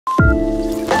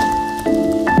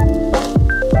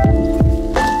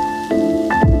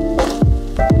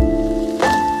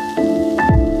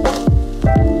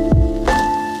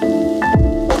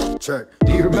Check.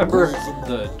 Do you remember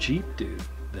the Jeep dude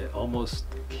that almost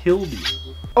killed you?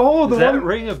 Oh, the Does that one...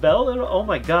 ring a bell? Oh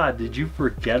my God, did you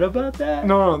forget about that?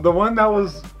 No, the one that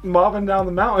was mobbing down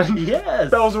the mountain.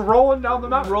 Yes. That was rolling down the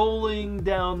mountain. Rolling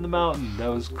down the mountain. That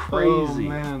was crazy. Oh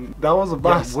man, that was a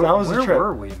bust. Yeah, that was a trip. Where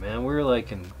were we, man? We were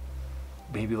like in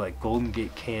maybe like Golden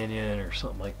Gate Canyon or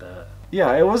something like that.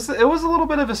 Yeah, it was a little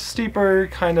bit of a steeper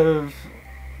kind of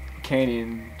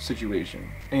canyon situation,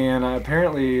 and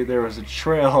apparently there was a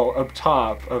trail up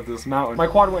top of this mountain. My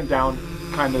quad went down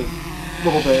kind of a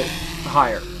little bit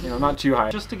higher, you know, not too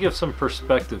high. Just to give some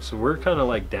perspective, so we're kind of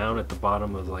like down at the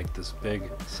bottom of like this big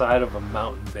side of a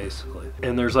mountain basically,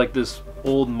 and there's like this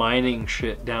old mining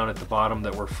shit down at the bottom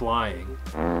that we're flying,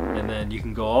 and then you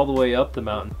can go all the way up the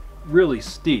mountain, really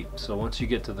steep. So once you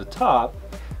get to the top,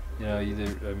 you know,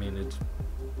 I mean it's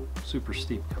super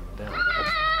steep coming down.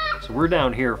 So we're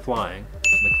down here flying.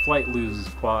 McFlight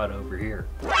loses quad over here.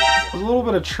 There's a little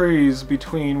bit of trees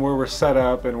between where we're set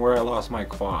up and where I lost my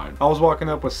quad. I was walking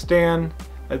up with Stan.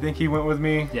 I think he went with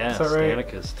me. Yeah, is that right?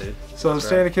 Stanicus, dude. So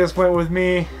Stanicus went with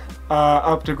me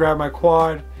up to grab my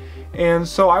quad. And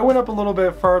so I went up a little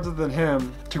bit farther than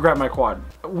him to grab my quad.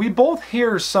 We both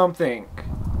hear something.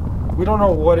 We don't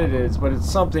know what it is, but it's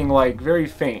something like very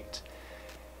faint.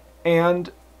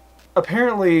 And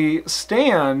apparently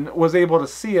Stan was able to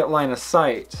see it line of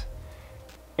sight.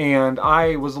 And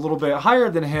I was a little bit higher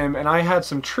than him, and I had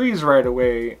some trees right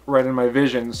away, right in my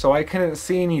vision, so I couldn't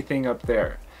see anything up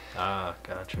there. Ah,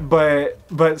 gotcha.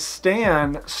 But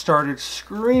Stan started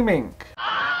screaming.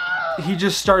 He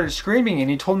just started screaming, and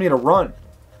he told me to run.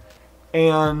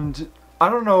 And I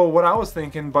don't know what I was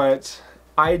thinking, but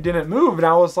I didn't move, and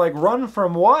I was like, run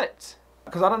from what?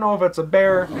 Because I don't know if it's a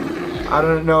bear. I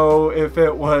don't know if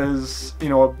it was, you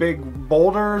know, a big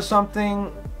boulder or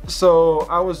something. So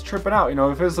I was tripping out, you know,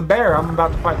 if it's a bear, I'm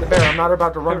about to fight the bear. I'm not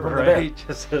about to run from the bear. He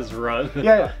just says run.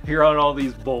 Yeah. You're on all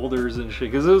these boulders and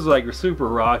shit, because it was like super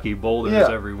rocky boulders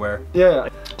everywhere. Yeah.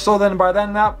 So then by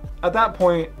then, at that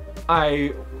point,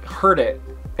 I heard it,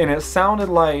 and it sounded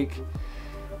like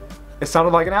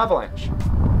an avalanche.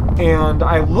 And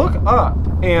I look up,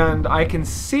 and I can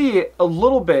see a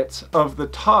little bit of the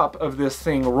top of this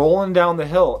thing rolling down the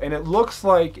hill, and it looks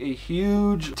like a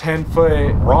huge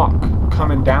 10-foot rock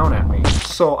coming down at me.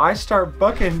 So I start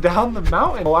bucking down the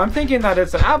mountain. Well, I'm thinking that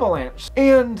it's an avalanche,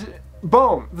 and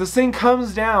boom, this thing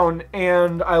comes down,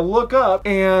 and I look up,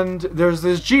 and there's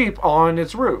this Jeep on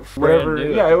its roof.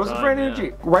 Yeah, it was a brand new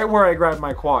Jeep. Right where I grabbed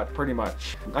my quad, pretty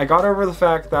much. I got over the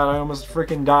fact that I almost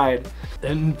freaking died.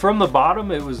 And from the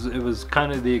bottom, it was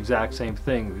kind of the exact same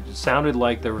thing. It sounded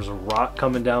like there was a rock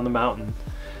coming down the mountain,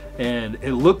 and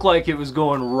it looked like it was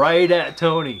going right at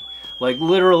Tony. Like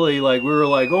literally, like we were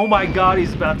like, oh my God,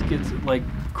 he's about to get like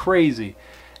crazy.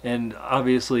 And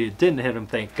obviously it didn't hit him,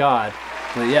 thank God.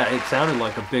 But yeah, it sounded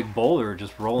like a big boulder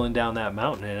just rolling down that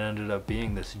mountain, and it ended up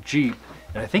being this Jeep.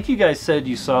 And I think you guys said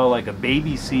you saw like a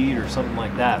baby seat or something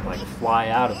like that, like fly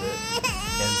out of it.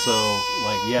 And so,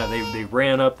 like, yeah, they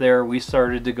ran up there. We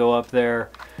started to go up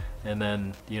there, and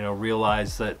then, you know,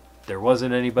 realized that there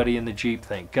wasn't anybody in the Jeep,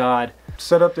 thank God.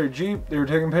 Set up their Jeep. They were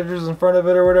taking pictures in front of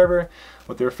it or whatever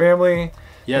with their family.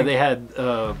 Yeah, they had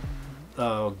a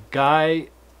guy,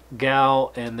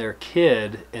 gal, and their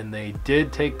kid, and they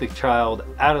did take the child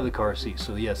out of the car seat.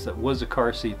 So yes, that was a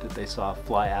car seat that they saw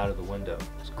fly out of the window.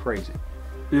 It was crazy.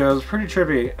 Yeah, it was pretty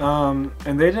trippy.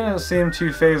 And they didn't seem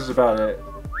too fazed about it.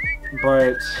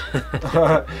 But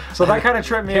so that kind of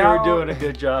tripped me out. They were doing a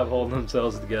good job holding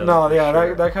themselves together. No, yeah,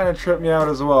 sure. that kind of tripped me out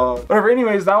as well. Whatever.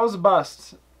 Anyways, that was a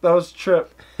bust. That was a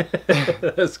trip.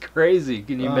 That's crazy.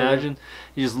 Can you imagine?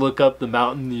 You just look up the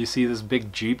mountain and you see this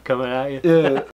big Jeep coming at you. Yeah.